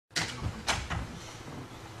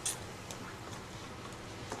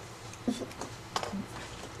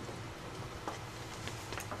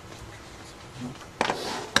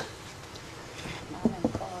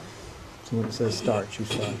So when it says start, you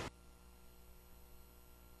start.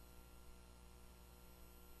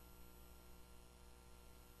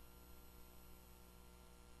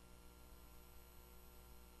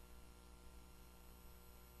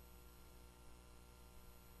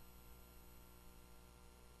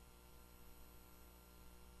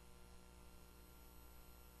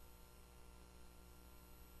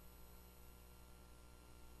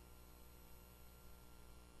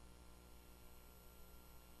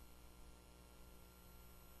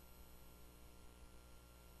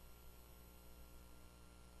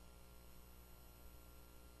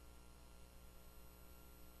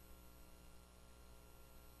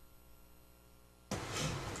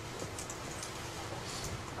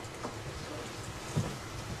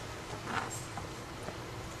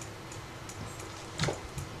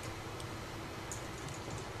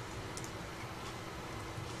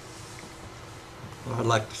 I'd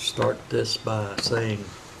like to start this by saying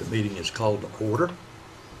the meeting is called to order.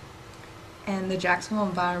 And the Jacksonville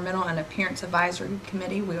Environmental and Appearance Advisory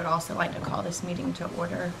Committee, we would also like to call this meeting to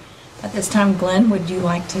order. At this time, Glenn, would you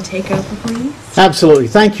like to take over, please? Absolutely.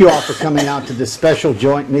 Thank you all for coming out to this special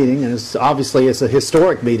joint meeting. And obviously it's a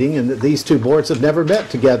historic meeting, and that these two boards have never met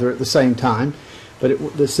together at the same time.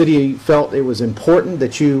 But the city felt it was important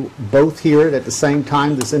that you both hear it at the same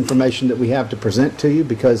time, this information that we have to present to you,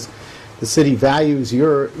 because the city values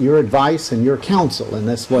your advice and your counsel, and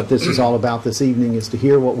that's what this is all about this evening, is to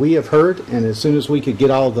hear what we have heard. And as soon as we could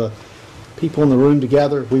get all the people in the room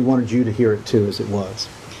together, we wanted you to hear it too, as it was.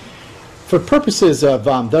 For purposes of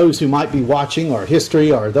those who might be watching, or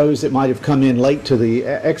history, or those that might have come in late to the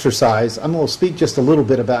exercise, I'm going to speak just a little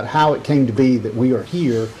bit about how it came to be that we are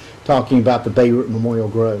here talking about the Beirut Memorial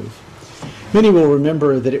Grove. Many will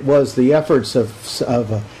remember that it was the efforts of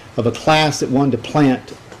a class that wanted to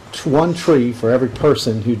plant one tree for every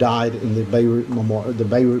person who died in the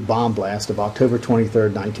Beirut bomb blast of October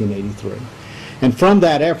 23rd, 1983. And from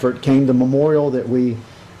that effort came the memorial that we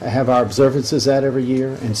have our observances at every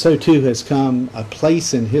year, and so too has come a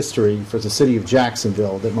place in history for the city of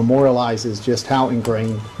Jacksonville that memorializes just how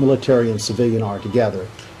ingrained military and civilian are together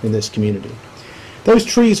in this community. Those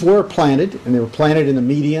trees were planted, and they were planted in the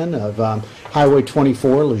median of Highway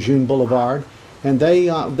 24, Lejeune Boulevard, and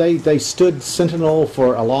they stood sentinel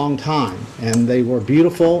for a long time, and they were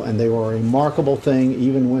beautiful, and they were a remarkable thing,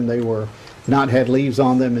 even when they were not had leaves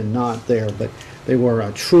on them and not there. But they were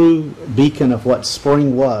a true beacon of what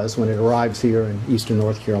spring was when it arrives here in eastern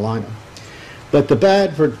North Carolina. But the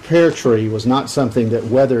Bradford pear tree was not something that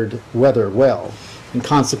weathered weather well, and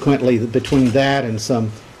consequently, between that and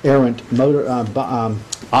some errant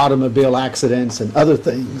automobile accidents and other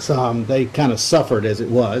things, they kind of suffered as it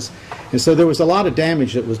was. And so there was a lot of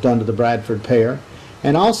damage that was done to the Bradford pear.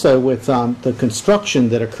 And also with the construction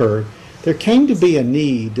that occurred, there came to be a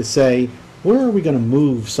need to say, where are we going to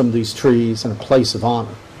move some of these trees in a place of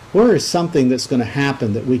honor? Where is something that's going to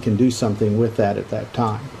happen that we can do something with that at that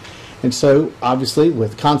time? And so, obviously,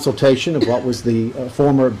 with consultation of what was the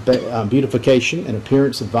former Beautification and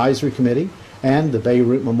Appearance Advisory Committee and the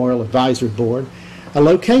Beirut Memorial Advisory Board, a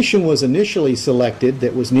location was initially selected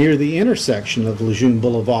that was near the intersection of Lejeune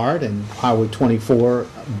Boulevard and Highway 24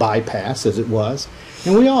 bypass, as it was.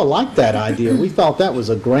 And we all liked that idea. We thought that was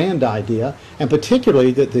a grand idea, and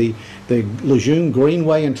particularly that the Lejeune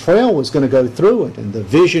Greenway and Trail was going to go through it, and the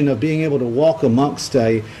vision of being able to walk amongst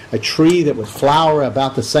a tree that would flower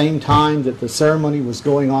about the same time that the ceremony was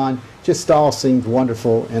going on just all seemed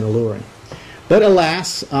wonderful and alluring. But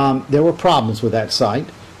alas, there were problems with that site.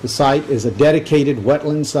 The site is a dedicated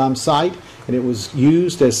wetlands site, and it was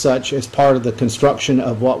used as such as part of the construction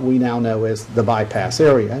of what we now know as the bypass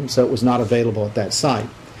area, and so it was not available at that site.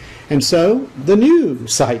 And so the new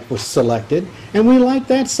site was selected, and we like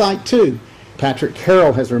that site too. Patrick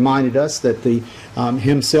Carroll has reminded us that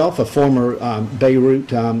himself, a former Beirut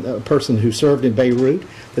person who served in Beirut,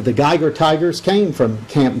 that the Geiger Tigers came from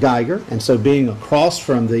Camp Geiger, and so being across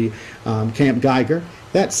from the Camp Geiger,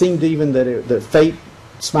 that seemed even that fate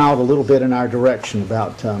smiled a little bit in our direction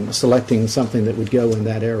about selecting something that would go in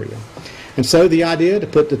that area. And so the idea to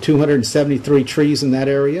put the 273 trees in that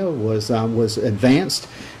area was advanced,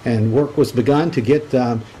 and work was begun to get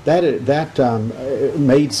that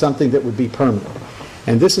made something that would be permanent.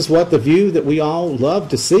 And this is what the view that we all love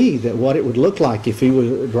to see, that what it would look like if he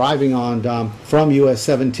was driving on from US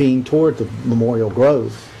 17 toward the Memorial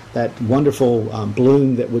Grove, that wonderful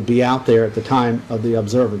bloom that would be out there at the time of the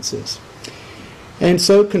observances. And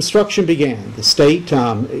so construction began. The state,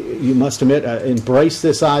 you must admit, embraced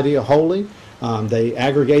this idea wholly. They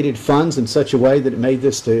aggregated funds in such a way that it made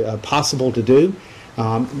this possible to do.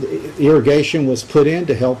 Irrigation was put in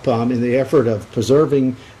to help in the effort of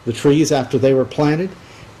preserving the trees after they were planted.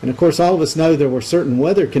 And of course, all of us know there were certain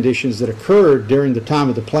weather conditions that occurred during the time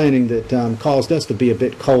of the planting that caused us to be a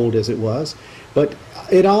bit cold as it was. But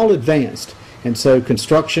it all advanced. And so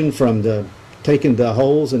construction from taking the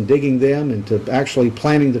holes and digging them and to actually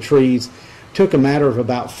planting the trees took a matter of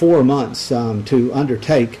about 4 months to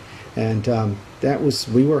undertake. And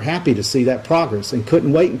we were happy to see that progress and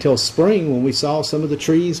couldn't wait until spring when we saw some of the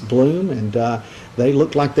trees bloom, and they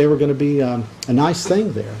looked like they were going to be a nice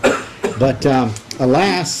thing there. But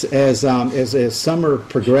alas, as summer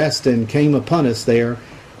progressed and came upon us there,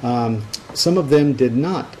 some of them did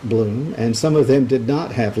not bloom and some of them did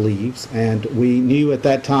not have leaves, and we knew at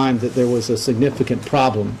that time that there was a significant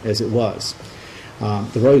problem as it was.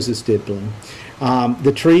 The roses did bloom.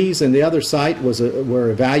 The trees in the other site were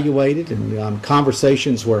evaluated, and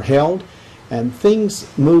conversations were held, and things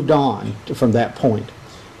moved on from that point.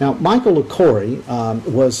 Now, Michael LaCory,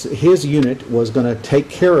 his unit was going to take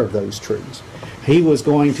care of those trees. He was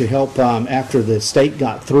going to help after the state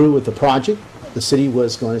got through with the project. The city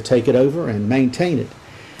was going to take it over and maintain it.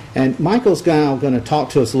 And Michael's now going to talk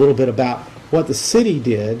to us a little bit about what the city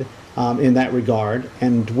did in that regard.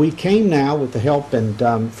 And we came now with the help,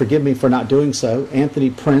 and forgive me for not doing so, Anthony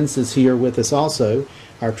Prince is here with us also,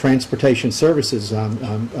 our Transportation Services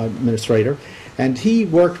Administrator. And he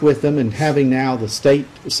worked with them, and having now the state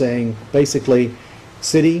saying, basically,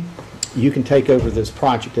 city, you can take over this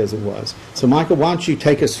project as it was. So Michael, why don't you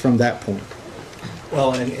take us from that point?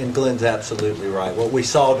 Well, and Glenn's absolutely right. What we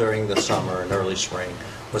saw during the summer and early spring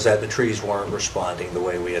was that the trees weren't responding the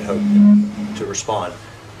way we had hoped to respond.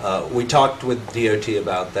 We talked with DOT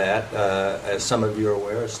about that. As some of you are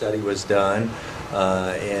aware, a study was done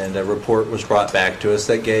and a report was brought back to us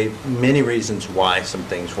that gave many reasons why some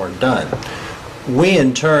things weren't done. We,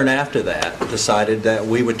 in turn, after that, decided that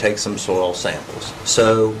we would take some soil samples.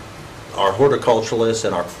 So our horticulturalists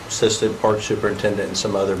and our assistant park superintendent and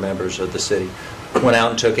some other members of the city went out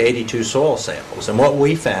and took 82 soil samples. And what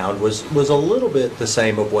we found was a little bit the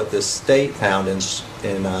same of what the state found in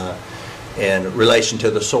relation to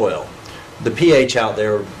the soil. The pH out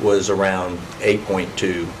there was around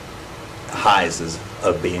 8.2, highs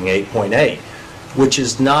of being 8.8, which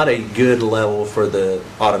is not a good level for the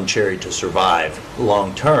autumn cherry to survive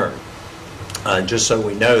long term. Just so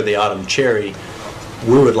we know, the autumn cherry,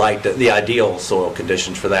 we would like the ideal soil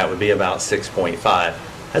conditions for that would be about 6.5.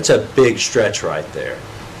 That's a big stretch right there.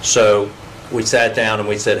 So we sat down and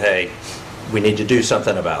we said, hey, we need to do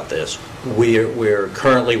something about this. We're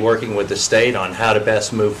currently working with the state on how to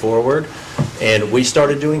best move forward, and we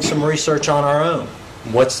started doing some research on our own.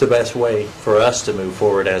 What's the best way for us to move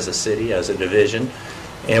forward as a city, as a division?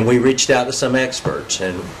 And we reached out to some experts,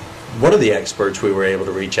 and one of the experts we were able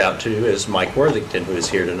to reach out to is Mike Worthington, who is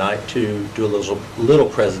here tonight to do a little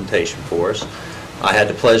presentation for us. I had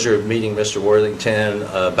the pleasure of meeting Mr. Worthington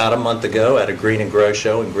about a month ago at a Green and Grow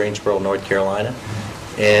show in Greensboro, North Carolina,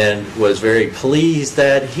 and was very pleased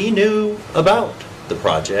that he knew about the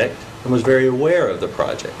project and was very aware of the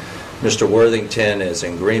project. Mr. Worthington is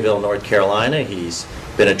in Greenville, North Carolina. He's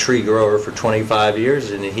been a tree grower for 25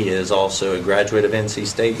 years, and he is also a graduate of NC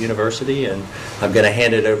State University, and I'm going to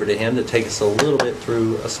hand it over to him to take us a little bit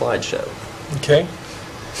through a slideshow. Okay.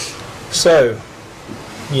 So,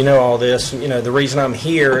 you know all this. You know, the reason I'm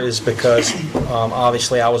here is because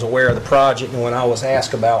obviously I was aware of the project, and when I was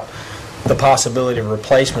asked about the possibility of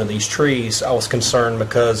replacement of these trees, I was concerned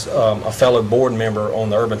because a fellow board member on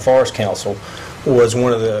the Urban Forest Council was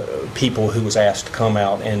one of the people who was asked to come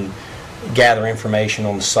out and gather information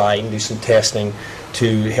on the site and do some testing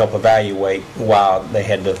to help evaluate why they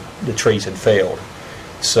had the trees had failed.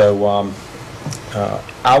 So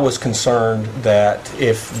I was concerned that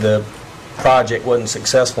if the project wasn't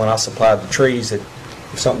successful and I supplied the trees, that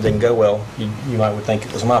if something didn't go well, you might would think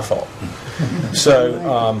it was my fault.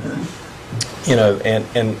 So you know,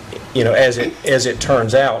 and you know, as it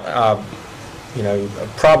turns out, you know, I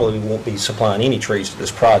probably won't be supplying any trees to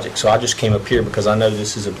this project. So I just came up here because I know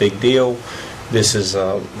this is a big deal. This is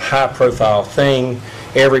a high-profile thing.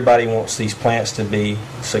 Everybody wants these plants to be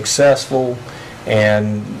successful,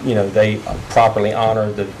 and you know, they properly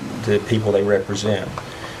honor the people they represent.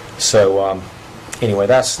 So anyway,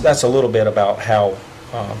 that's a little bit about how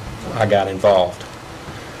I got involved.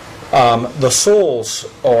 The soils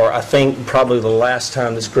are, I think, probably the last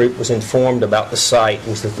time this group was informed about the site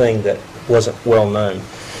was the thing that wasn't well known.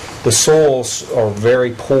 The soils are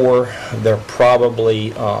very poor. They're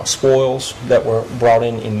probably spoils that were brought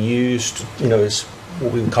in and used, you know, as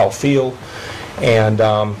what we would call field, and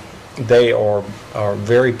they are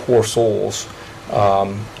very poor soils.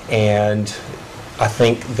 And I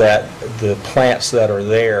think that the plants that are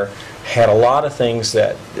there had a lot of things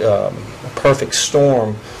that, a perfect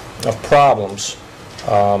storm of problems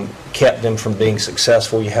kept them from being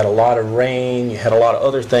successful. You had a lot of rain, you had a lot of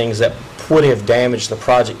other things that would have damaged the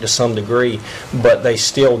project to some degree, but they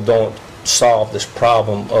still don't solve this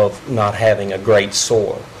problem of not having a great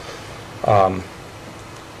soil.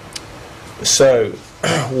 So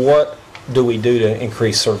what do we do to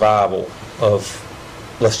increase survival of,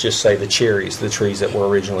 let's just say, the cherries, the trees that were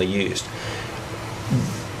originally used?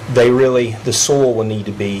 The soil will need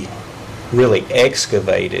to be really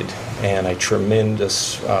excavated, and a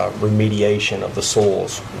tremendous remediation of the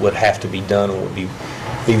soils would have to be done, and would be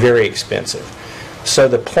very expensive. So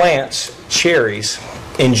the plants, cherries,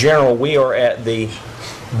 in general, we are at the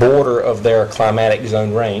border of their climatic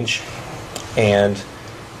zone range, and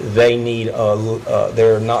they need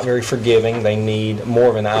they're not very forgiving. They need more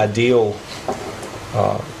of an ideal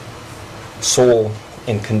soil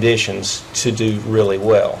and conditions to do really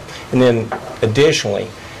well. And then additionally,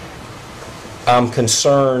 I'm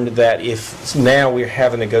concerned that if now we're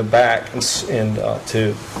having to go back and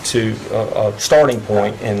to a starting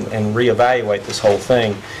point and reevaluate this whole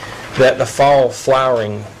thing, that the fall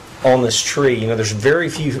flowering on this tree, there's very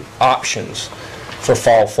few options for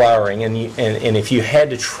fall flowering, and if you had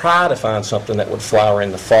to try to find something that would flower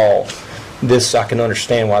in the fall, I can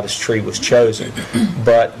understand why this tree was chosen.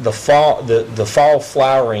 But the fall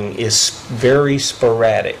flowering is very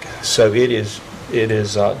sporadic, so it is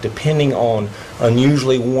depending on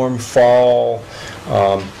unusually warm fall,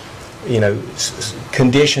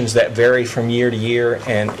 conditions that vary from year to year,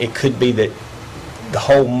 and it could be that the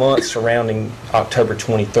whole month surrounding October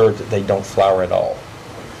 23rd that they don't flower at all.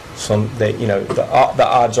 The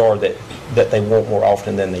odds are that they won't more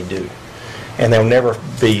often than they do, and they'll never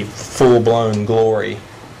be full-blown glory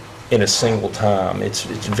in a single time. It's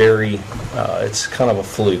kind of a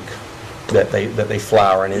fluke that they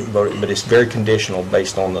flower, but it's very conditional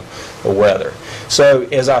based on the weather. So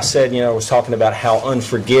as I said, I was talking about how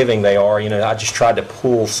unforgiving they are. I just tried to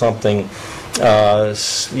pull something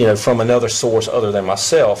from another source other than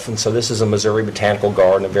myself. And so this is a Missouri Botanical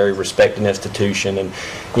Garden, a very respected institution. And,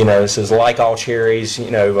 this is like all cherries,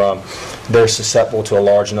 they're susceptible to a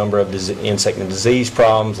large number of insect and disease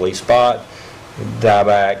problems, leaf spot,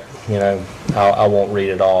 dieback, I won't read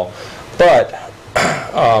it all. But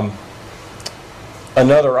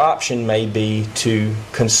another option may be to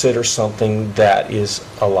consider something that is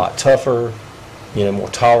a lot tougher, more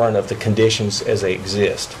tolerant of the conditions as they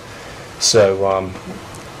exist. So,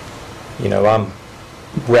 I'm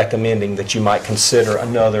recommending that you might consider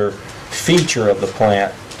another feature of the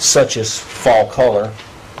plant, such as fall color,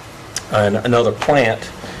 and another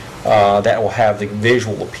plant that will have the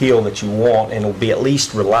visual appeal that you want, and will be at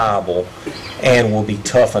least reliable, and will be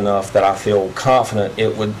tough enough that I feel confident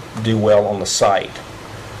it would do well on the site.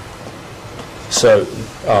 So,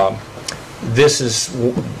 this is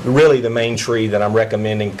really the main tree that I'm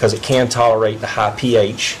recommending because it can tolerate the high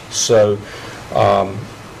pH. So,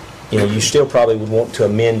 you still probably would want to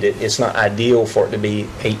amend it. It's not ideal for it to be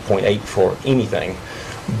 8.8 for anything,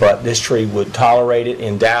 but this tree would tolerate it.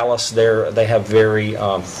 In Dallas, they have very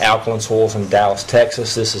alkaline soils in Dallas,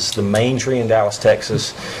 Texas. This is the main tree in Dallas,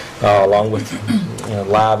 Texas, along with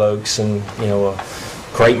live oaks and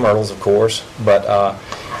crepe myrtles, of course. But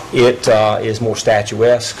it is more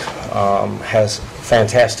statuesque, has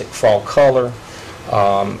fantastic fall color.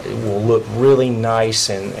 It will look really nice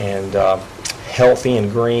and healthy and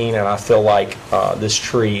green, and I feel like this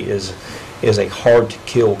tree is a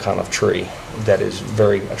hard-to-kill kind of tree that is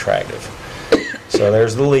very attractive. So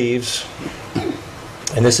there's the leaves.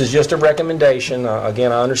 And this is just a recommendation.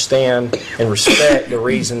 Again, I understand and respect the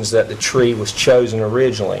reasons that the tree was chosen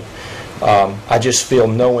originally. I just feel,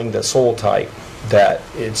 knowing the soil type, that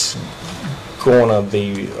it's going to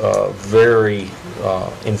be a very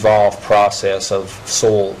involved process of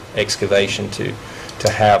soil excavation to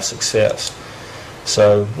have success.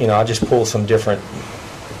 So, I just pulled some different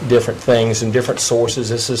things and different sources.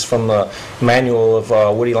 This is from the Manual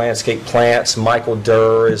of Woody Landscape Plants. Michael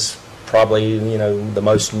Durr is probably, the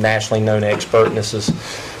most nationally known expert, and this is,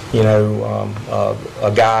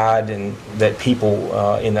 a guide and that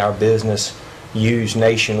people in our business use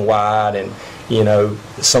nationwide. And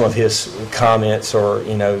some of his comments are,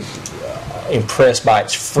 impressed by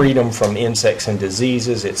its freedom from insects and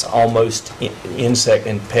diseases. It's almost insect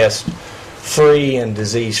and pest free and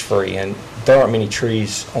disease free, and there aren't many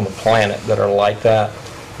trees on the planet that are like that.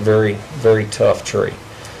 Very, very tough tree.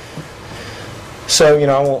 So,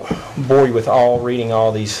 I won't bore you with reading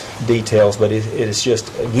all these details, but it is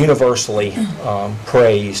just universally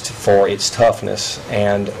praised for its toughness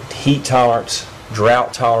and heat tolerance,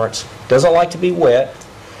 drought tolerance. Doesn't like to be wet,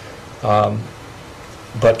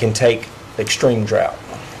 but can take extreme drought,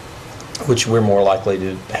 which we're more likely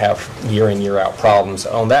to have year in, year out problems.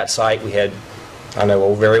 On that site, we had, I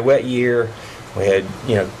know, a very wet year. We had,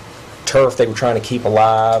 turf they were trying to keep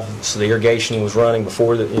alive, so the irrigation was running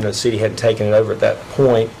before the city had taken it over at that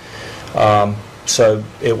point. So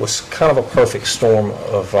it was kind of a perfect storm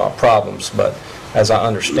of problems. But as I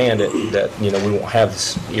understand it, that we won't have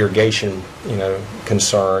this irrigation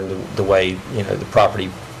concern the way the property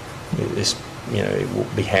is it will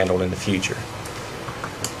be handled in the future.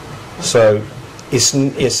 So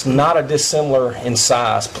it's not a dissimilar in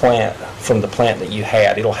size plant from the plant that you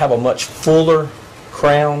had. It'll have a much fuller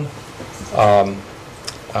crown,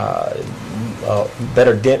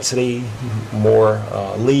 better density, more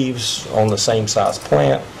leaves on the same size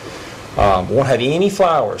plant. Won't have any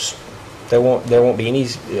flowers. There won't be any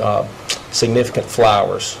significant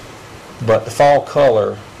flowers, but the fall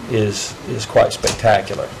color is quite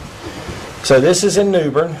spectacular. So this is in New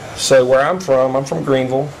Bern. So where I'm from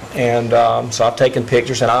Greenville, and so I've taken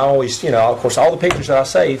pictures, and I always, of course, all the pictures that I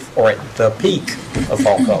save are at the peak of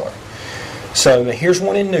fall color. So here's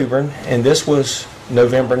one in New Bern, and this was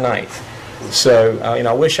November 9th. So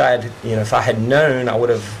I wish I had, if I had known, I would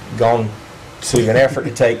have gone to an effort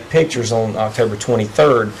to take pictures on October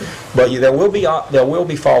 23rd. But there will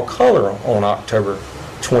be fall color on October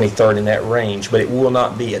 23rd in that range, but it will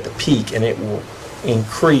not be at the peak, and it will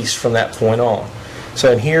increase from that point on.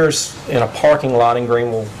 So here's in a parking lot in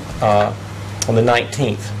Greenville on the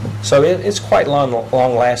 19th. So it's quite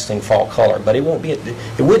long-lasting fall color, but it wouldn't be at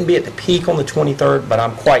the peak on the 23rd. But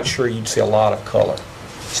I'm quite sure you'd see a lot of color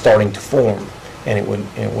starting to form, and it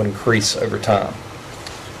would increase over time.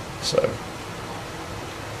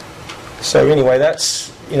 So anyway,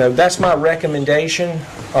 that's my recommendation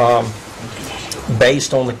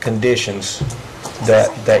based on the conditions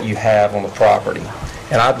that you have on the property.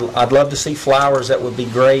 And I'd love to see flowers. That would be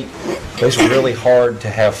great. But it's really hard to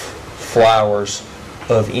have flowers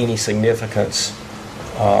of any significance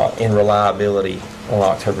in reliability on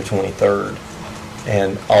October 23rd.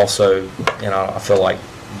 And also, I feel like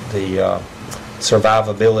the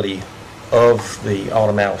survivability of the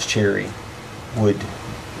autumnalis cherry would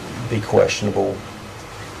be questionable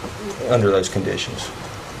under those conditions.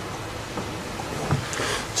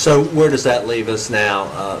 So where does that leave us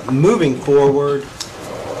now? Moving forward,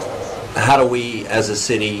 how do we as a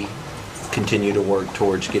city continue to work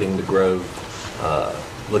towards getting the Grove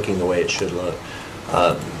looking the way it should look?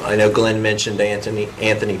 I know Glenn mentioned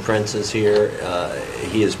Anthony Prince is here.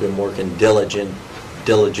 He has been working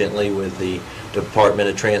diligently with the Department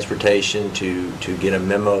of Transportation to get a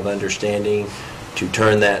memo of understanding to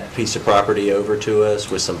turn that piece of property over to us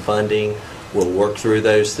with some funding. We'll work through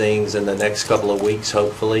those things in the next couple of weeks,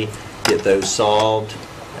 hopefully, get those solved.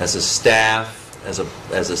 As a staff, as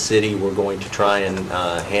a city, we're going to try and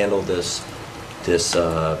handle this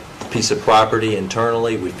piece of property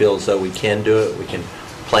internally. We feel as though we can do it. We can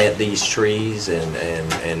plant these trees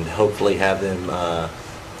and hopefully have them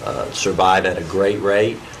survive at a great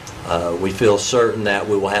rate. We feel certain that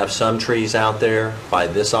we will have some trees out there by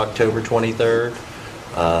this October 23rd.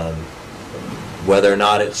 Whether or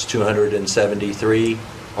not it's 273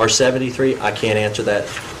 or 73, I can't answer that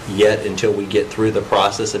yet until we get through the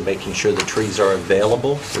process of making sure the trees are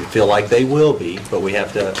available. We feel like they will be, but we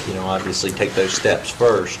have to, obviously take those steps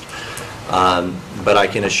first. But I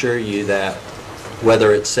can assure you that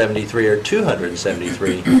whether it's 73 or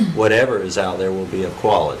 273, whatever is out there will be of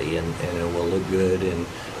quality and it will look good,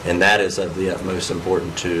 and that is of the utmost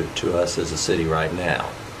importance to us as a city right now.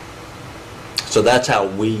 So that's how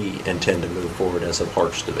we intend to move forward as a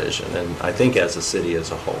Parks Division, and I think as a city as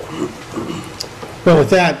a whole. Well, with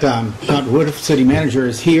that, Dr. Wood, City Manager,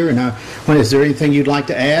 is here, and is there anything you'd like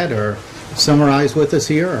to add or summarize with us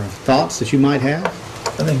here, or thoughts that you might have?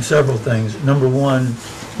 I think several things. Number one,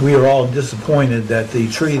 we are all disappointed that the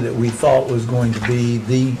tree that we thought was going to be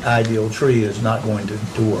the ideal tree is not going to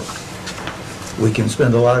work. We can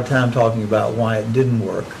spend a lot of time talking about why it didn't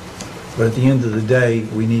work, but at the end of the day,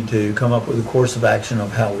 we need to come up with a course of action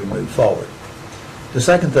of how we move forward. The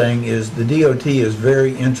second thing is the DOT is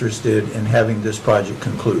very interested in having this project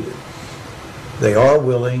concluded. They are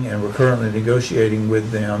willing, and we're currently negotiating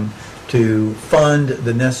with them to fund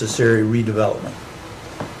the necessary redevelopment.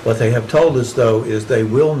 What they have told us, though, is they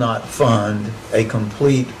will not fund a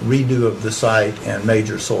complete redo of the site and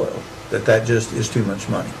major soil, that just is too much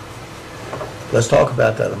money. Let's talk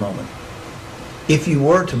about that a moment. If you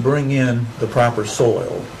were to bring in the proper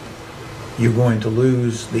soil, you're going to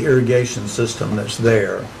lose the irrigation system that's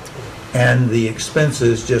there, and the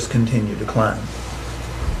expenses just continue to climb.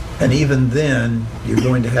 And even then, you're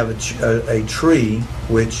going to have a tree,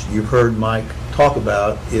 which you've heard Mike talk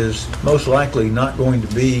about, is most likely not going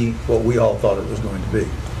to be what we all thought it was going to be.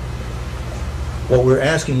 What we're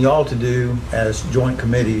asking y'all to do as joint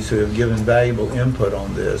committees who have given valuable input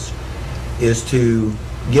on this is to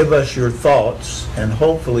give us your thoughts and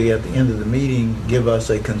hopefully at the end of the meeting give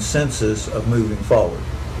us a consensus of moving forward.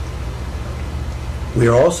 We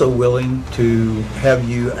are also willing to have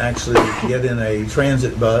you actually get in a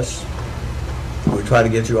transit bus. We try to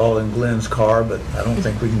get you all in Glenn's car, but I don't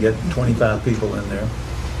think we can get 25 people in there.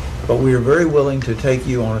 But we are very willing to take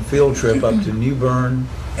you on a field trip up to New Bern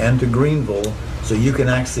and to Greenville so you can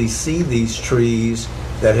actually see these trees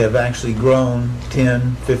that have actually grown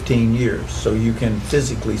 10, 15 years, so you can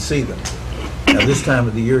physically see them. Now this time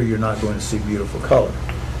of the year you're not going to see beautiful color.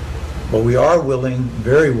 But we are willing,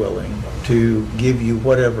 very willing, to give you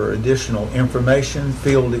whatever additional information,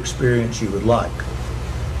 field experience you would like.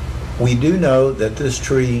 We do know that this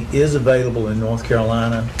tree is available in North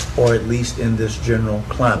Carolina, or at least in this general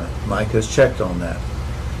climate. Mike has checked on that.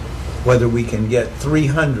 Whether we can get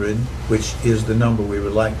 300, which is the number we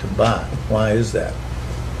would like to buy. Why is that?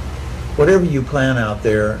 Whatever you plant out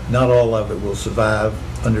there, not all of it will survive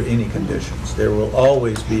under any conditions. There will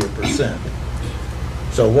always be a percent.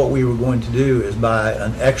 So what we were going to do is buy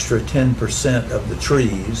an extra 10% of the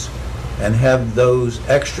trees and have those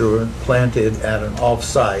extra planted at an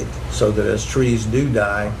off-site so that as trees do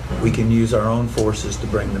die, we can use our own forces to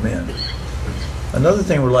bring them in. Another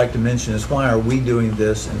thing we'd like to mention is why are we doing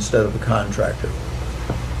this instead of a contractor?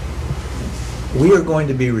 We are going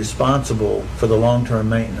to be responsible for the long-term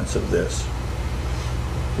maintenance of this.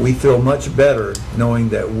 We feel much better knowing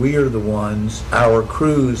that we are the ones, our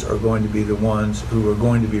crews are going to be the ones who are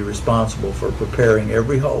going to be responsible for preparing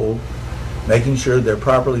every hole, making sure they're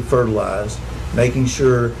properly fertilized, making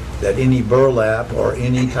sure that any burlap or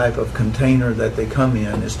any type of container that they come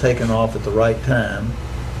in is taken off at the right time,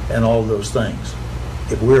 and all those things.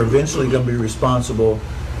 If we're eventually going to be responsible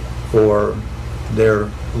for their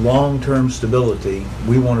long-term stability,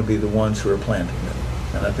 we want to be the ones who are planting them.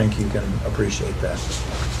 And I think you can appreciate that.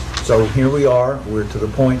 So here we are. We're to the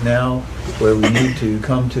point now where we need to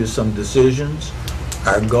come to some decisions.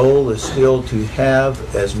 Our goal is still to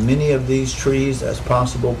have as many of these trees as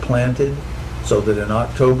possible planted so that in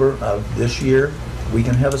October of this year, we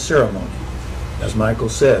can have a ceremony. As Michael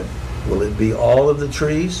said, will it be all of the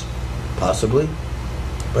trees? Possibly.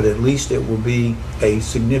 But at least it will be a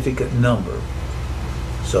significant number.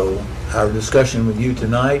 So our discussion with you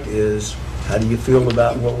tonight is, how do you feel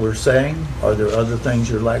about what we're saying? Are there other things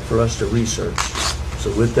you'd like for us to research?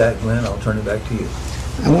 So with that, Glenn, I'll turn it back to you.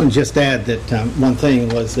 I want to just add that one thing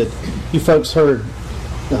was that you folks heard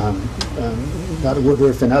Dr.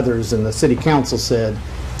 Woodruff and others, and the city council said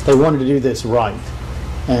they wanted to do this right.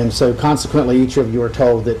 And so consequently, each of you are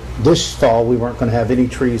told that this fall we weren't going to have any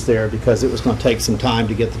trees there because it was going to take some time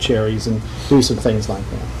to get the cherries and do some things like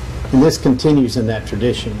that. And this continues in that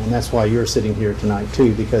tradition, and that's why you're sitting here tonight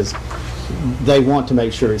too, because they want to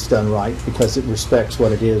make sure it's done right because it respects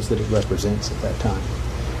what it is that it represents at that time.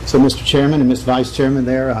 So Mr. Chairman and Ms. Vice Chairman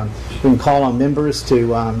there, we can call on members to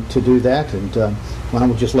do that, and why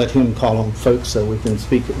don't we just let him call on folks so we can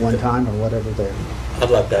speak at one time or whatever there. I'd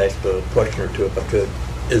like to ask a question or two if I could.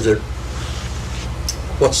 Is it,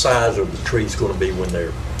 what size are the trees going to be when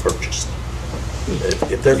they're purchased?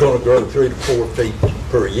 If they're going to grow 3 to 4 feet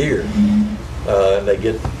per year, and they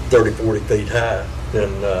get 30, 40 feet high, then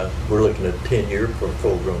we're looking at 10 years for a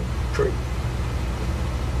full-grown tree.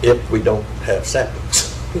 If we don't have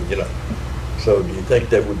saplings, you know. So do you think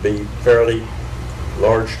that would be fairly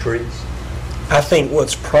large trees? I think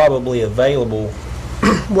what's probably available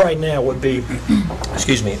right now would be,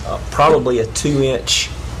 excuse me, probably a 2-inch,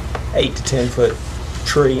 8 to 10 foot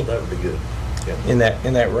tree. That would be good. Yeah.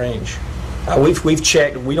 In that range. We've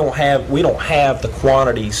checked. We don't have the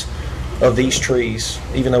quantities of these trees,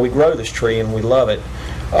 even though we grow this tree and we love it,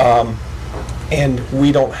 and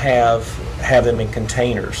we don't have them in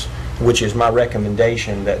containers, which is my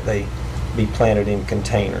recommendation that they be planted in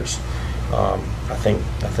containers. I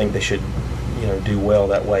think they should, do well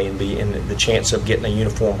that way and be in the chance of getting a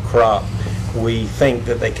uniform crop. We think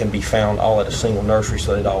that they can be found all at a single nursery,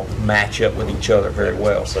 so they all match up with each other very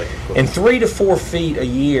well. And 3 to 4 feet a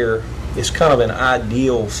year is kind of an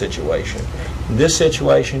ideal situation. In this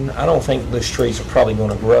situation, I don't think those trees are probably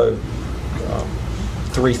going to grow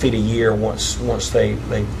 3 feet a year once they're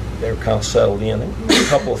kind of settled in. A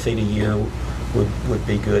couple of feet a year would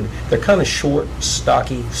be good. They're kind of short,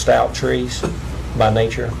 stocky, stout trees by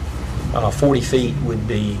nature. 40 feet would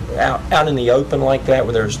be out in the open like that,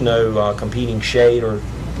 where there's no competing shade or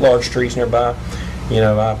large trees nearby.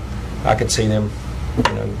 I could see them,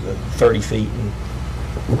 30 feet in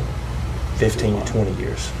 15 to 20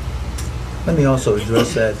 years. Let me also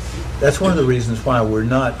address that. That's one of the reasons why we're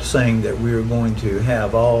not saying that we are going to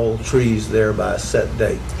have all trees there by a set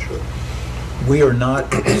date. Sure. We are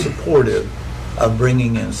not supportive of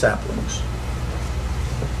bringing in saplings.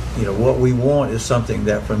 What we want is something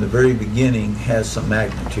that from the very beginning has some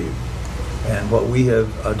magnitude. And what we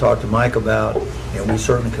have talked to Mike about, and we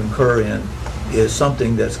certainly concur in, is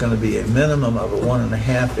something that's going to be a minimum of a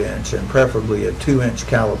 1.5 inch and preferably a 2-inch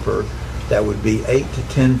caliper that would be 8 to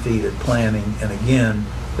 10 feet at planting. And again,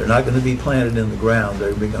 they're not going to be planted in the ground.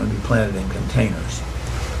 They're going to be planted in containers.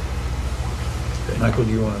 Michael,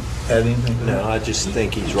 do you want to add anything to that? No, I just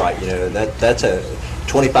think he's right. That's a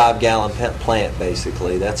 25-gallon plant,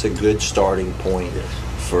 basically. That's a good starting point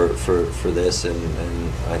for this, and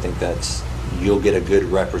I think you'll get a good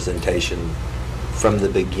representation from the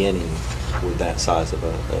beginning with that size of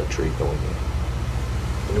a tree going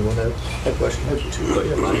in. Anyone else? A question.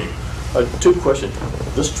 Two questions.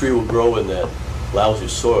 This tree will grow in that lousy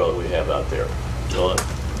soil that we have out there.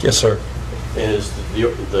 Yes, sir. And is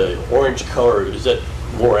the orange color, is that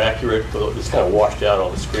more accurate? It's kind of washed out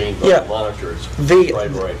on the screen, but Yeah. the monitor is The,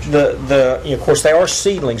 bright orange. of course, they are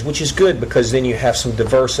seedlings, which is good because then you have some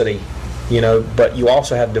diversity, but you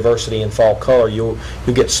also have diversity in fall color. You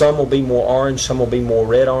get some will be more orange, some will be more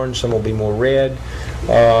red orange, some will be more red.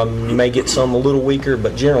 You may get some a little weaker,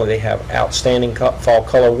 but generally they have outstanding fall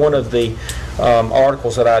color. One of the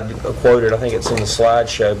articles that I quoted, I think it's in the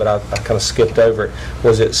slideshow, but I kind of skipped over it,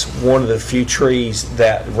 was it's one of the few trees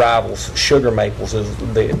that rivals sugar maples. Is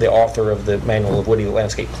the author of the Manual of Woody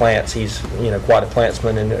Landscape Plants. He's quite a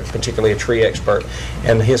plantsman and particularly a tree expert,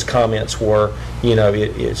 and his comments were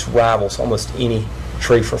it rivals almost any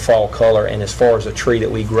tree for fall color. And as far as a tree that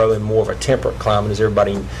we grow in more of a temperate climate, as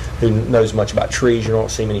everybody who knows much about trees, you don't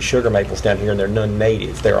see many sugar maples down here, and they're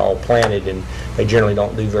non-native. They're all planted, and they generally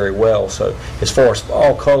don't do very well. So as far as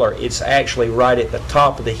fall color, it's actually right at the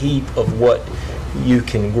top of the heap of what you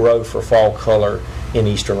can grow for fall color in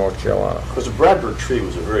eastern North Carolina. Because the Bradford tree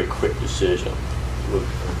was a very quick decision.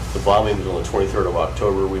 The bombing was on the 23rd of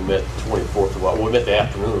October. We met the 24th of October. We met the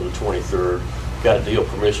afternoon of the 23rd. Got deal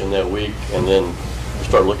permission that week, and then we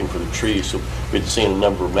started looking for the trees. So we'd seen a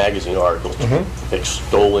number of magazine articles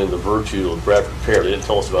extolling the virtue of Bradford pear. They didn't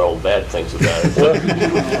tell us about all the bad things about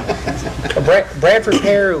it. Bradford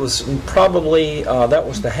pear was probably that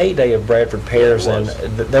was the heyday of Bradford pears, and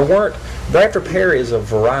there weren't. Bradford pear is a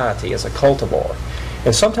variety, as a cultivar,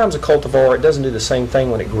 and sometimes a cultivar it doesn't do the same thing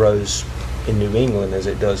when it grows in New England as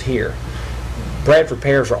it does here. Bradford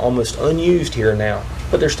pears are almost unused here now,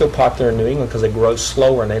 but they're still popular in New England because they grow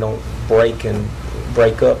slower and they don't break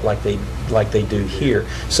up like they do here.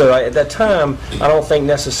 So at that time, I don't think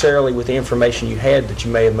necessarily with the information you had that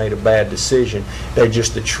you may have made a bad decision. That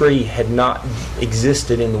just the tree had not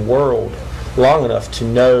existed in the world long enough to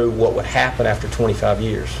know what would happen after 25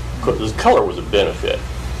 years. The color was a benefit.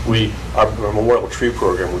 Our Memorial Tree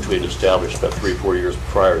Program, which we had established about 3 or 4 years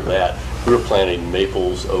prior to that, we were planting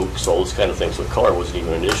maples, oaks, all this kind of thing, so color wasn't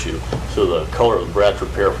even an issue. So the color of the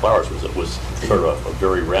Bradford pear flowers was sort of a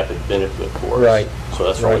very rapid benefit for us. Right. So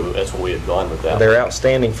that's why we had gone with that. They're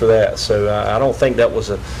outstanding for that. So I don't think that was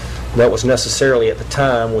necessarily at the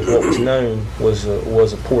time with what was known was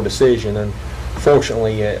a poor decision. And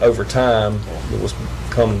fortunately, over time, it was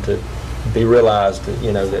come to be realized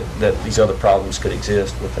that that these other problems could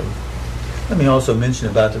exist with them. Let me also mention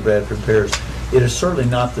about the Bradford pears. It is certainly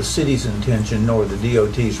not the city's intention nor the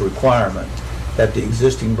DOT's requirement that the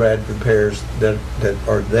existing Bradford pears that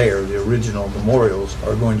are there, the original memorials,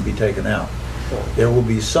 are going to be taken out. There will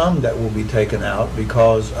be some that will be taken out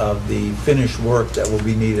because of the finished work that will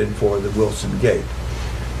be needed for the Wilson Gate.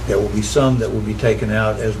 There will be some that will be taken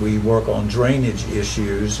out as we work on drainage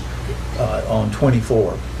issues on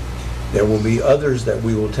 24. There will be others that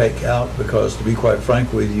we will take out because, to be quite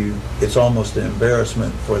frank with you, it's almost an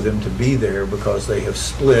embarrassment for them to be there because they have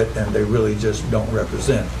split and they really just don't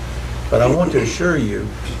represent. But I want to assure you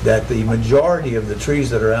that the majority of the trees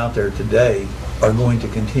that are out there today are going to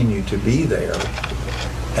continue to be there,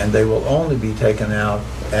 and they will only be taken out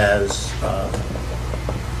as,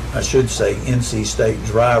 I should say, NC State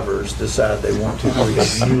drivers decide they want to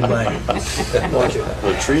create new lanes.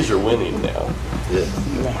 The trees are winning now. Yeah.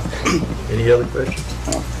 Any other questions?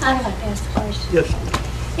 I'd like to ask a question.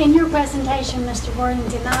 Yes. In your presentation, Mr.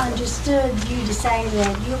 Worthington, I understood you to say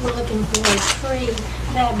that you were looking for a tree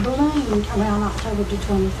that bloomed around October the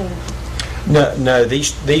 23rd. No,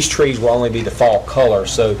 these trees will only be the fall color.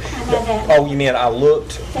 So, I know that. oh, you mean I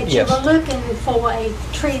looked? That Yes. you were looking for a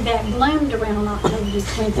tree that bloomed around October the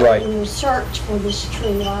 23rd Right. in your search for this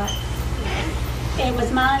tree, right? It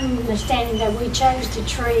was my understanding that we chose the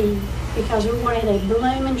tree because we wanted a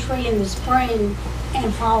blooming tree in the spring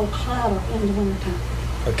and fall clutter in the wintertime.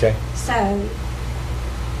 Okay. So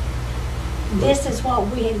this is what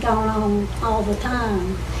we had gone on all the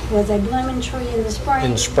time, was a blooming tree in the spring.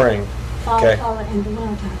 In the spring. Fall Okay. color in the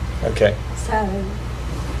wintertime. Okay. So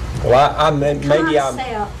Well, maybe I'm.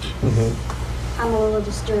 concept, Mhm. I'm a little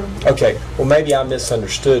disturbed. Okay, well, maybe I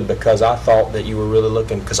misunderstood because I thought that you were really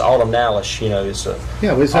looking, because autumnalis, is a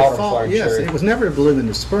Yeah, it was a autumn fall, flowering yes, cherry. it was never a bloom in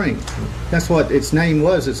the spring. That's what its name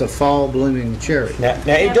was, it's a fall blooming cherry. Now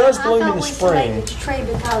Yeah, it does but bloom I in the thought spring. we selected the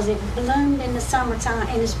tree because it bloomed in the summertime,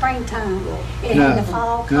 in the springtime. It No, had the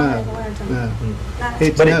fall color no, in the wintertime. no. No,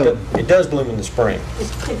 It's But no. it does bloom in the spring. it's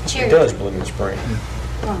the cherry. It does tree. bloom in the spring.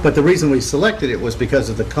 Right. But the reason we selected it was because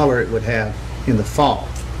of the color it would have in the fall.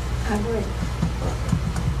 I agree.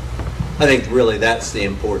 I think really that's the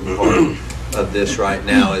important part of this right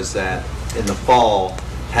now, is that in the fall,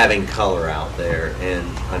 having color out there. And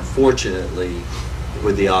unfortunately,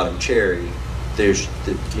 with the autumn cherry, there's,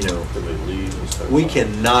 The big leaves and stuff. we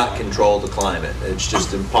cannot control the climate. It's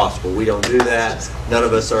just impossible. We don't do that. None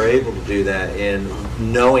of us are able to do that. And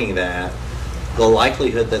knowing that, the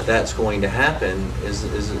likelihood that that's going to happen is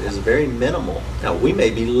very minimal. Now, we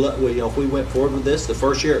may be, if we went forward with this, the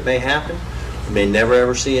first year it may happen. We may never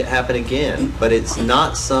ever see it happen again. But it's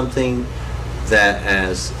not something that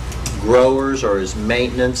as growers or as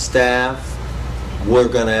maintenance staff, we're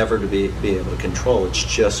going to ever be able to control. It's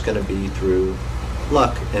just going to be through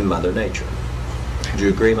luck and Mother Nature. Do you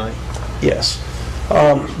agree, Mike? Yes.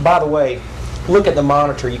 By the way, look at the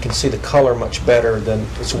monitor. You can see the color much better than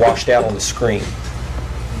it's washed out on the screen.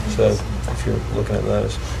 So if you're looking at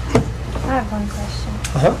those. I have one question.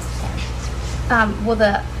 Uh-huh. Will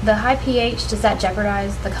the high pH, does that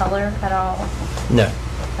jeopardize the color at all? No.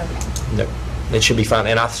 Okay. No. It should be fine.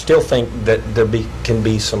 And I still think that can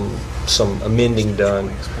be some amending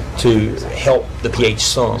done to help the pH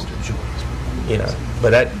some.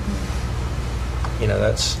 But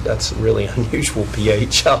that's really unusual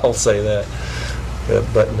pH. I'll say that.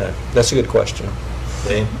 But no, that's a good question.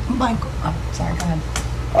 Michael, sorry, go ahead.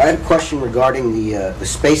 I had a question regarding the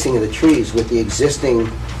spacing of the trees with the existing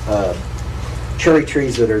cherry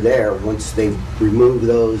trees that are there. Once they remove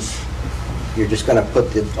those, you're just going to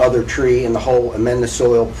put the other tree in the hole, amend the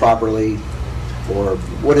soil properly, or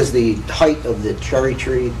what is the height of the cherry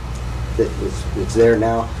tree that's there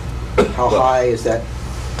now? How high is that?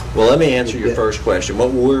 Well, let me answer your first question.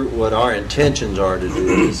 What our intentions are to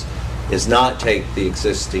do is not take the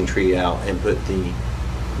existing tree out and put the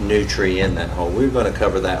new tree in that hole. We're going to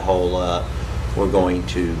cover that hole up. We're going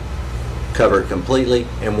to cover it completely,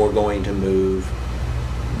 and we're going to move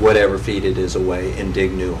whatever feet it is away and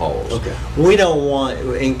dig new holes. Okay. We don't want,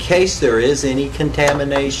 in case there is any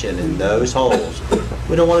contamination in those holes,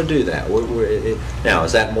 we don't want to do that. Now,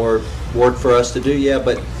 is that more work for us to do? Yeah,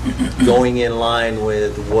 but going in line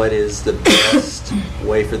with what is the best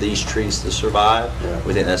way for these trees to survive,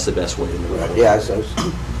 we think that's the best way to move forward. Yeah, so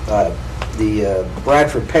the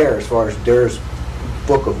Bradford pear, as far as Durr's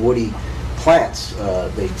book of woody plants,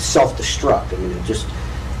 they self-destruct. I mean, it's just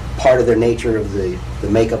part of their nature of the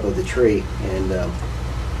makeup of the tree. And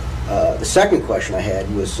the second question I had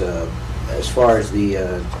was as far as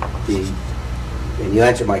and you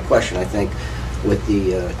answered my question, I think, with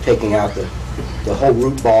the taking out the whole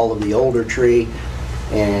root ball of the older tree,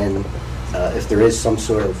 and if there is some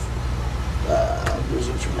sort of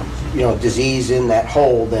disease in that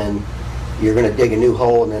hole, then you're going to dig a new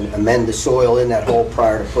hole and then amend the soil in that hole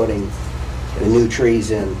prior to putting the new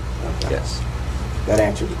trees in. Yes. That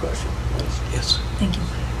answered the question. Yes. Thank you.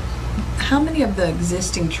 How many of the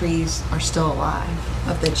existing trees are still alive,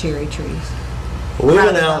 of the cherry trees? We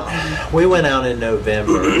went out in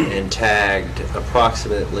November and tagged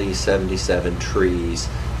approximately 77 trees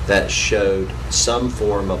that showed some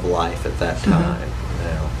form of life at that time.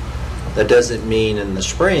 Now, that doesn't mean in the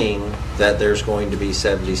spring that there's going to be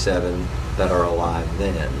 77 that are alive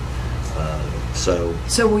then. So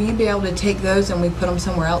will you be able to take those and we put them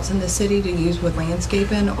somewhere else in the city to use with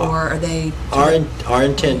landscaping, or are they? our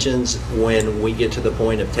intentions when we get to the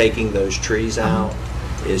point of taking those trees out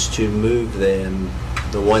is to move them,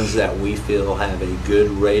 the ones that we feel have a good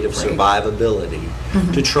rate of survivability,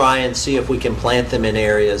 to try and see if we can plant them in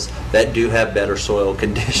areas that do have better soil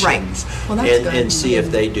conditions, Right. Well, that's good. and see if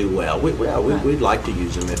they do well. We'd like to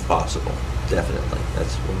use them if possible, definitely.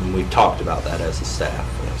 That's when we've talked about that as a staff.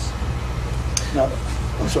 Yes. No,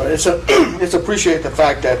 I'm sorry. It's appreciate the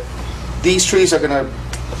fact that these trees are going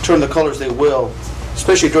to turn the colors they will,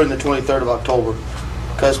 especially during the 23rd of October,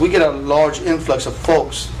 because we get a large influx of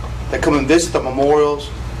folks that come and visit the memorials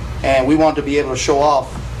And we want to be able to show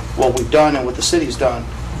off what we've done and what the city's done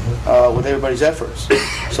with everybody's efforts.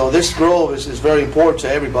 So this grove is very important to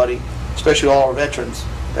everybody, especially all our veterans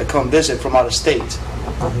that come visit from out of state.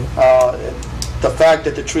 The fact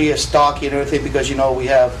that the tree is stocky and everything, because we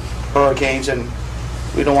have hurricanes, and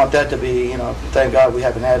we don't want that to be, thank God we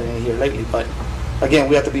haven't had any here lately, but again,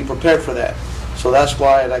 we have to be prepared for that. So that's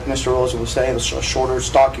why, like Mr. Rosen was saying, a shorter,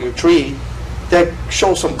 stockier tree that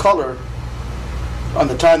shows some color on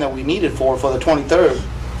the time that we need it for the 23rd,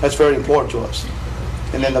 that's very important to us.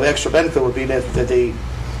 And then the extra benefit would be that they,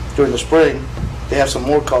 during the spring, they have some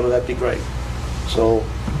more color, that'd be great. So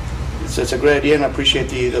it's a great idea, and I appreciate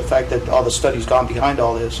the fact that all the study's gone behind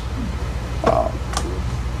all this.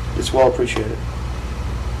 It's well appreciated.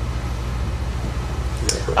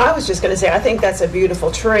 I was just going to say, I think that's a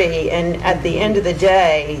beautiful tree, and at the end of the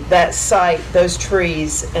day, that site, those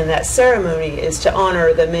trees, and that ceremony is to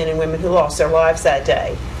honor the men and women who lost their lives that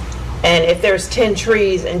day. And if there's 10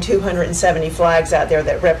 trees and 270 flags out there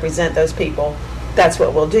that represent those people, that's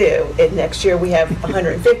what we'll do. If next year we have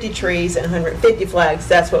 150 trees and 150 flags,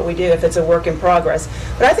 that's what we do if it's a work in progress.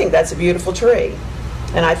 But I think that's a beautiful tree.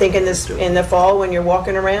 And I think in the fall when you're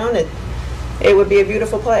walking around, it would be a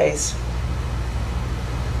beautiful place.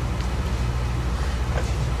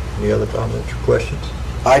 Any other comments or questions?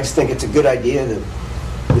 I just think it's a good idea.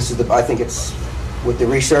 I think it's, with the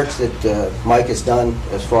research that Mike has done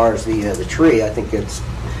as far as the tree, I think it's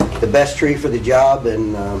the best tree for the job,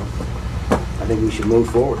 and I think we should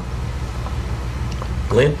move forward.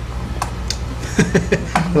 Glenn?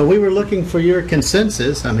 Well, we were looking for your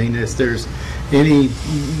consensus. I mean, if there's any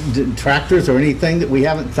detractors or anything that we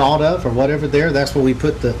haven't thought of or whatever there, that's where we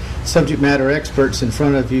put the subject matter experts in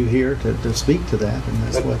front of you here to speak to that, and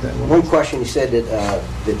that's what that was. One question, you said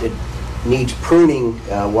that it needs pruning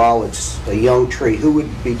while it's a young tree. Who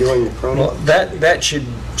would be doing the pruning? Well, that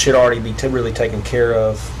should already be really taken care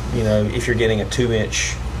of, if you're getting a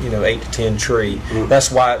 2-inch 8 to 10 tree. Mm-hmm. That's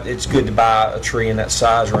why it's good to buy a tree in that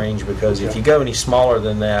size range, because if you go any smaller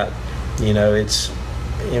than that, it's,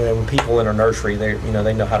 when people in a nursery,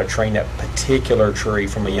 they know how to train that particular tree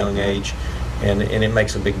from a young age, and it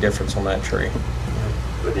makes a big difference on that tree.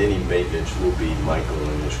 But any maintenance will be Michael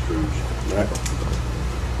and his crews. Right.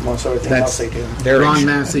 Amongst everything else they do. Ron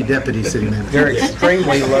Massey, Deputy City Manager. They're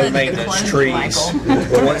extremely low maintenance trees.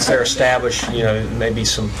 But once they're established, maybe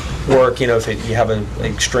some work, if you have an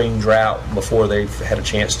extreme drought before they've had a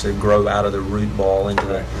chance to grow out of the root ball into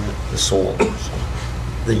the soil.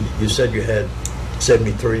 You said you had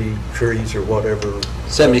 73 trees or whatever.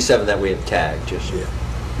 77 that we have tagged, just.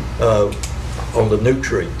 Yeah. On the new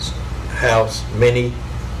trees, how many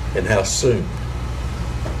and how soon?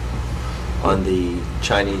 On the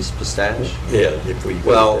Chinese pistache? Yeah, if we.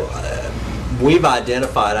 Well, we've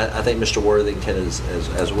identified, I think Mr. Worthington,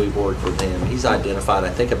 as we've worked with him, he's identified, I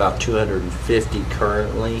think, about 250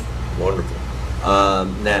 currently. Wonderful.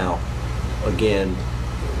 Now, again,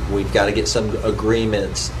 we've got to get some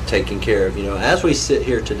agreements taken care of. As we sit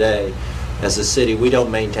here today, as a city, we don't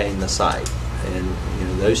maintain the site. And,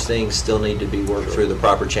 those things still need to be worked through the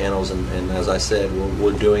proper channels. And as I said,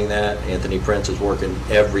 we're doing that. Anthony Prince is working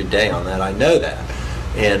every day on that. I know that.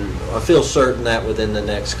 And I feel certain that within the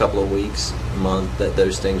next couple of weeks, month, that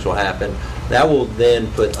those things will happen. That will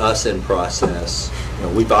then put us in process.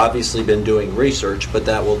 We've obviously been doing research, but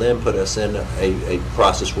that will then put us in a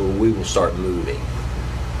process where we will start moving.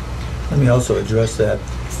 Let me also address that.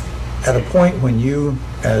 At a point when you,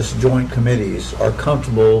 as joint committees, are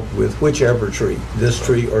comfortable with whichever tree, this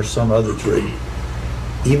tree or some other tree,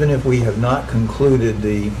 even if we have not concluded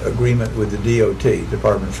the agreement with the DOT,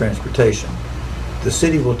 Department of Transportation, the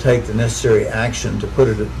city will take the necessary action to put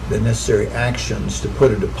actions to put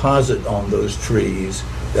a deposit on those trees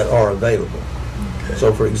that are available. Okay.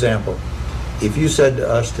 So, for example, if you said to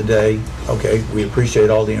us today, okay, we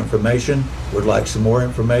appreciate all the information, would like some more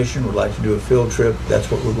information, would like to do a field trip,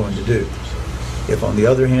 that's what we're going to do. If, on the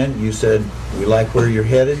other hand, you said, we like where you're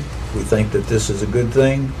headed, we think that this is a good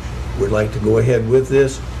thing, we'd like to go ahead with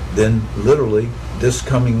this, then literally this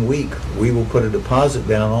coming week we will put a deposit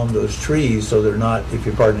down on those trees so they're not, if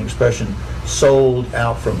you pardon the expression, sold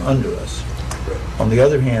out from under us. On the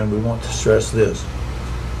other hand, we want to stress this.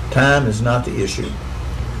 Time is not the issue.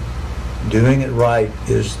 Doing it right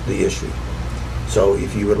is the issue. So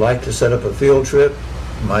if you would like to set up a field trip,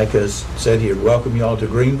 Mike has said he would welcome you all to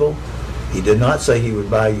Greenville. He did not say he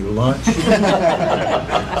would buy you lunch,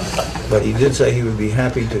 but he did say he would be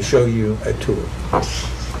happy to show you a tour.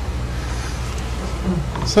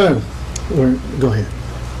 So, go ahead.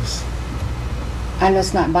 I know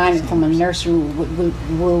it's not buying it from a nursery.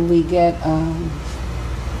 Will we get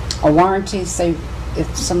a warranty, say,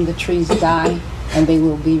 if some of the trees die and they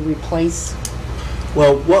will be replaced?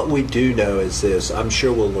 Well, what we do know is this, I'm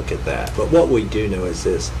sure we'll look at that, but what we do know is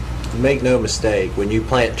this, make no mistake, when you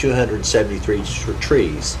plant 273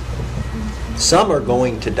 trees, some are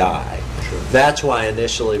going to die. That's why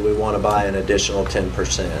initially we want to buy an additional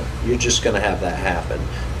 10%. You're just going to have that happen.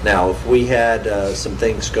 Now, if we had some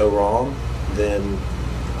things go wrong, then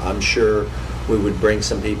I'm sure we would bring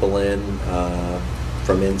some people in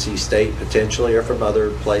from NC State potentially, or from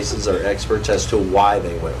other places, or experts as to why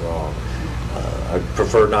they went wrong. I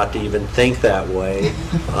prefer not to even think that way,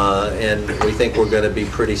 and we think we're going to be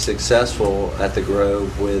pretty successful at the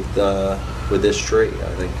Grove with this tree.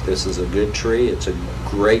 I think this is a good tree. It's a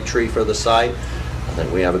great tree for the site. I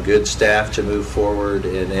think we have a good staff to move forward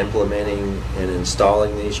in implementing and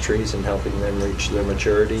installing these trees and helping them reach their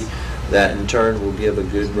maturity. That in turn will give a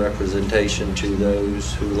good representation to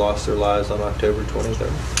those who lost their lives on October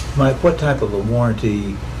 23rd. Mike, what type of a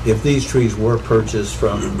warranty, if these trees were purchased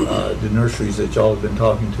from the nurseries that y'all have been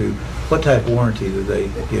talking to, what type of warranty do they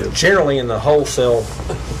give? Generally, in the wholesale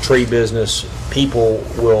tree business, people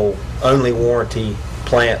will only warranty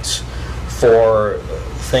plants for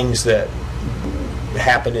things that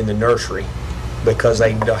happen in the nursery, because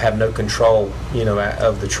they don't have no control,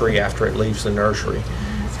 of the tree after it leaves the nursery.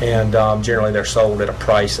 And generally, they're sold at a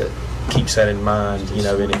price that keeps that in mind.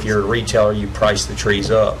 And if you're a retailer, you price the trees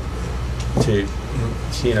up to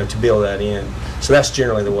build that in. So that's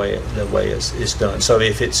generally the way it's done. So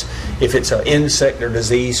if it's an insect or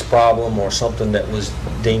disease problem or something that was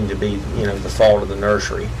deemed to be the fault of the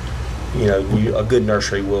nursery, a good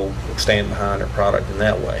nursery will stand behind their product in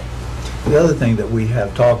that way. The other thing that we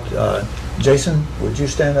have talked, Jason, would you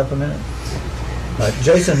stand up a minute?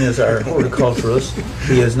 Jason is our horticulturist.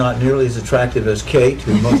 He is not nearly as attractive as Kate,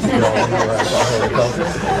 who most of y'all know about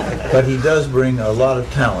horticulture, but he does bring a lot of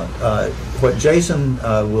talent. What Jason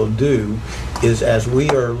will do is, as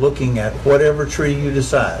we are looking at whatever tree you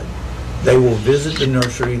decide, they will visit the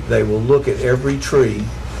nursery, they will look at every tree,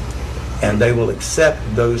 and they will accept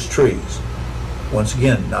those trees. Once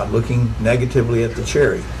again, not looking negatively at the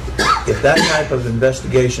cherry. If that type of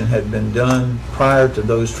investigation had been done prior to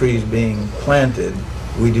those trees being planted,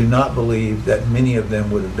 we do not believe that many of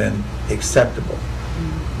them would have been acceptable.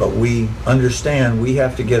 But we understand we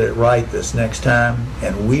have to get it right this next time,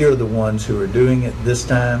 and we are the ones who are doing it this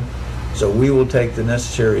time. So we will take the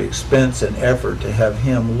necessary expense and effort to have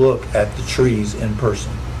him look at the trees in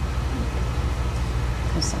person.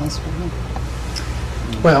 That sounds good.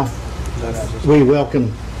 Well, we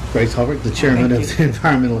welcome Grace Hulbert, the chairman of the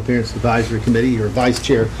Environmental Appearance Advisory Committee. Your vice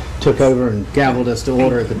chair took over and gavelled us to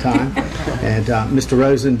order at the time. And Mr.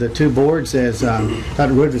 Rosen, the two boards, as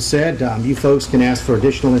Dr. Woodruff said, you folks can ask for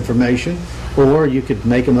additional information, or you could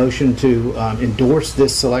make a motion to endorse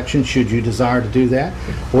this selection should you desire to do that,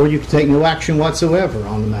 or you could take no action whatsoever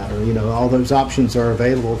on the matter. All those options are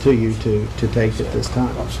available to you to take at this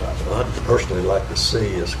time. Well, I'd personally like to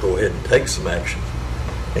see us go ahead and take some action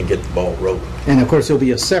and get the ball rolling. And of course, it'll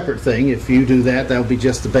be a separate thing. If you do that, that'll be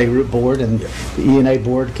just the Beirut board, and the ENA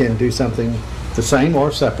board can do something the same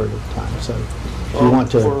or separate at the time. So if you want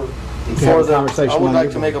to have a conversation, I would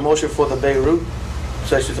like to make a motion for the Beirut,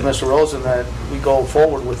 especially to Mr. Rosen, that we go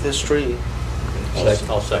forward with this tree.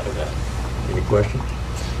 I'll second that. Any questions?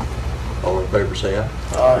 All in favor, say aye.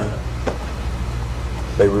 Aye.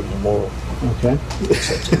 Beirut Memorial. Okay.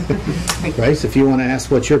 Grace, if you want to ask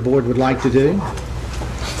what your board would like to do.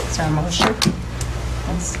 Is there a motion?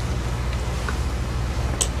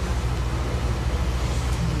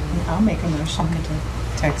 I'll make a motion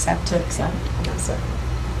to accept.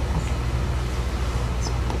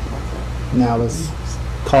 Now let's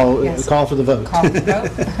call Yes. call for the vote. Call for the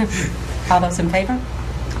vote. All those in favor?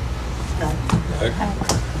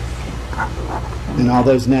 And all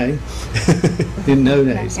those nay? And no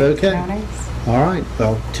nays. Okay. No nays. All right.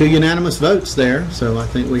 Well, 2 unanimous votes there, so I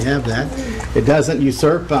think we have that. It doesn't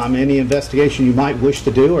usurp any investigation you might wish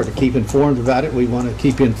to do or to keep informed about it. We want to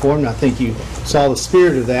keep you informed. I think you saw the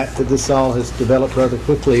spirit of that this all has developed rather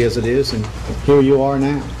quickly as it is, and here you are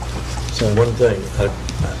now. So One thing, I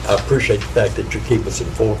appreciate the fact that you keep us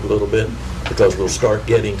informed a little bit, because we'll start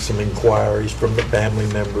getting some inquiries from the family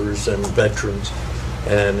members and veterans,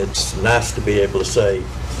 and it's nice to be able to say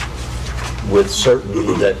with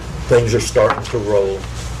certainty that things are starting to roll,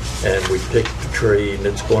 and we picked the tree, and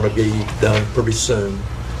it's going to be done pretty soon.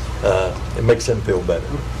 It makes them feel better,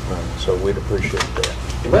 so we'd appreciate that.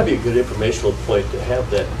 It might be a good informational point to have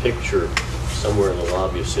that picture somewhere in the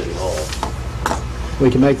lobby of City Hall. we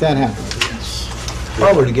can make that happen.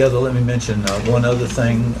 While we're together, let me mention one other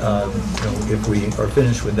thing, if we are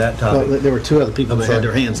finished with that Well, topic. there were two other people that had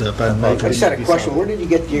their hands up. I just had a question. Where did you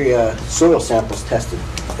get your soil samples tested?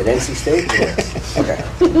 At NC State? Okay.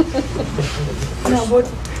 No,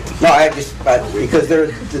 because they're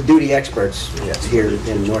the duty experts here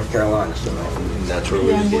in North Carolina, so. That's where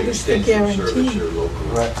Yeah, and what is the guarantee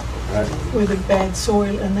Right. with a bad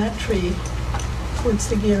soil and that tree? What's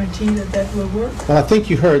the guarantee that that will work? Well, I think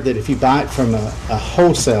you heard that if you buy it from a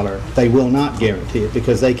wholesaler, they will not guarantee it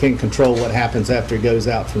because they can't control what happens after it goes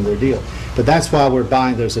out from their deal. But that's why we're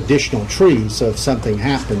buying those additional trees, so if something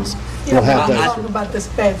happens, we'll have I'm those. talking about this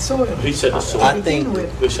bad soil. He said the soil. I think-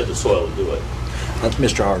 He said the soil would do it.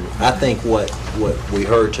 Mr. Harden, I think what we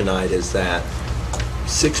heard tonight is that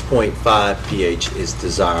 6.5 pH is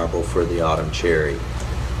desirable for the autumn cherry,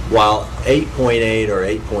 while 8.8 or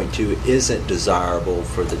 8.2 isn't desirable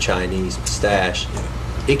for the Chinese pistache.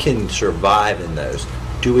 It can survive in those.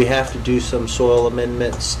 Do we have to do some soil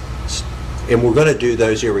amendments? And we're going to do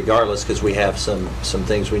those irregardless because we have some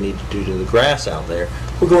things we need to do to the grass out there.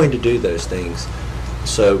 We're going to do those things.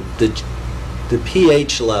 So the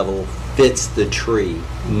pH level fits the tree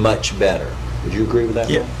much better. Would you agree with that?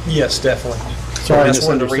 Yeah, yes, definitely. Sorry, I That's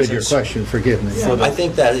one of the misunderstood your reasons- question, forgive me. Yeah. I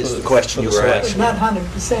think that is the question you were But asking. not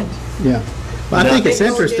 100%. Yeah. Well, I think it's No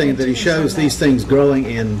interesting that he shows these things growing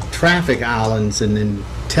in traffic islands and in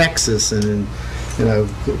Texas and in,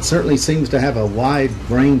 it certainly seems to have a wide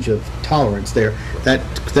range of tolerance there.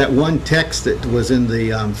 That one text that was in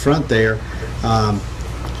the front there,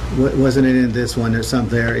 wasn't it in this one? There's some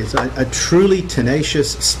there. It's a truly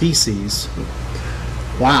tenacious species.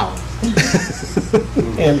 Wow.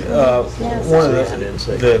 And one of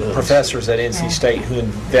the professors at NC State who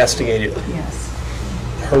investigated, Yes.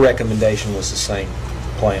 her recommendation was the same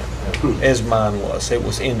plant as mine was. It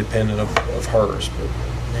was independent of hers. But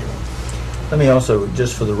Let me also,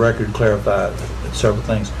 just for the record, clarify several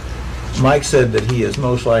things. Mike said that he is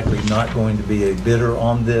most likely not going to be a bidder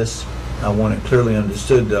on this. I want it clearly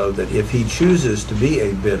understood, though, that if he chooses to be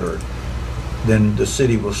a bidder, then the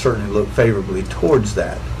city will certainly look favorably towards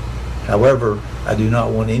that. However, I do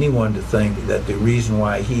not want anyone to think that the reason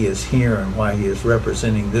why he is here and why he is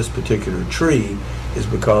representing this particular tree is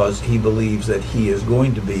because he believes that he is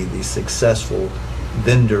going to be the successful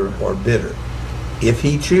vendor or bidder. If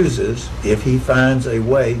he chooses, if he finds a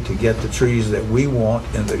way to get the trees that we want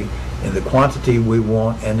in the quantity we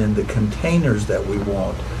want and in the containers that we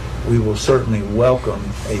want, we will certainly welcome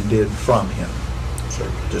a bid from him. So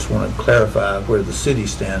just want to clarify where the city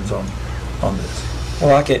stands on this.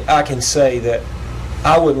 well, I can say that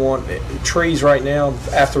I wouldn't want trees right now.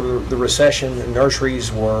 After the recession,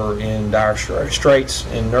 nurseries were in dire straits,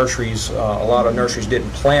 and nurseries, a lot of nurseries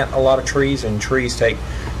didn't plant a lot of trees, and trees take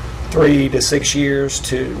 3 to 6 years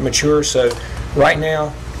to mature. So right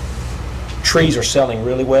now, trees are selling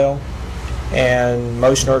really well, and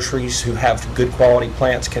most nurseries who have good quality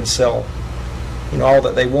plants can sell all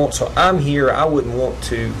that they want. So I'm here. I wouldn't want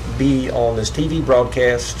to be on this TV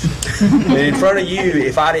broadcast in front of you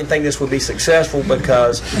if I didn't think this would be successful,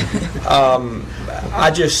 because I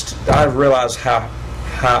realize how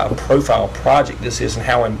high a profile project this is and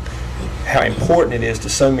how important it is to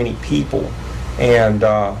so many people. And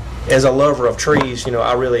as a lover of trees,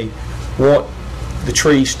 I really want the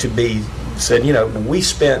trees to be said, we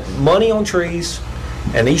spent money on trees,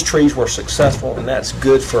 and these trees were successful, and that's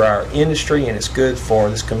good for our industry, and it's good for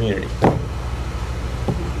this community.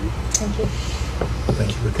 Thank you. Thank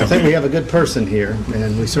you for I coming. think we have a good person here,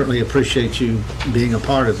 and we certainly appreciate you being a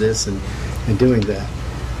part of this and doing that.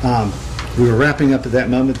 We were wrapping up at that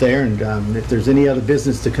moment there, and if there's any other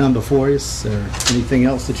business to come before us or anything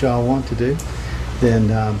else that y'all want to do, then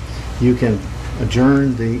you can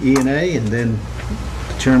adjourn the E&A, and then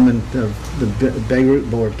the chairman of the Beirut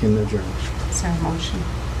board can adjourn. Is there a motion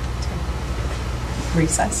to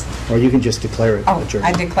recess? Or you can just declare it Oh, adjourned.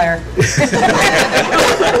 I declare.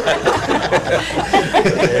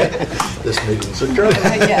 This meeting's adjourned.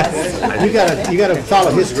 Yes. You gotta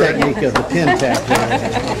follow his technique of the pin tap there.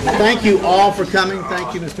 Thank you all for coming.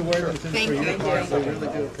 Thank you, Mr. Worthington, for your part. We really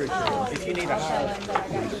do appreciate it. If you need a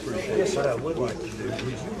yes, what I would like to do.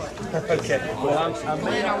 Okay. Well,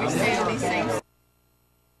 Lynn, are we saying these things?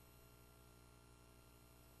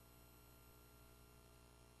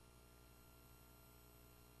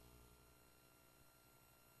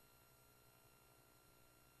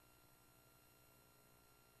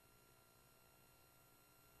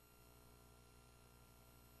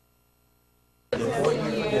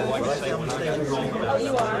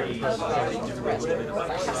 You are.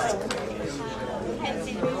 I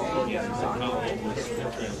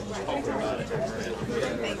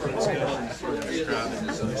appreciate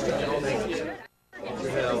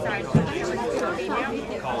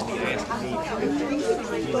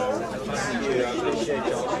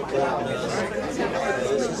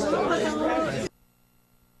y'all.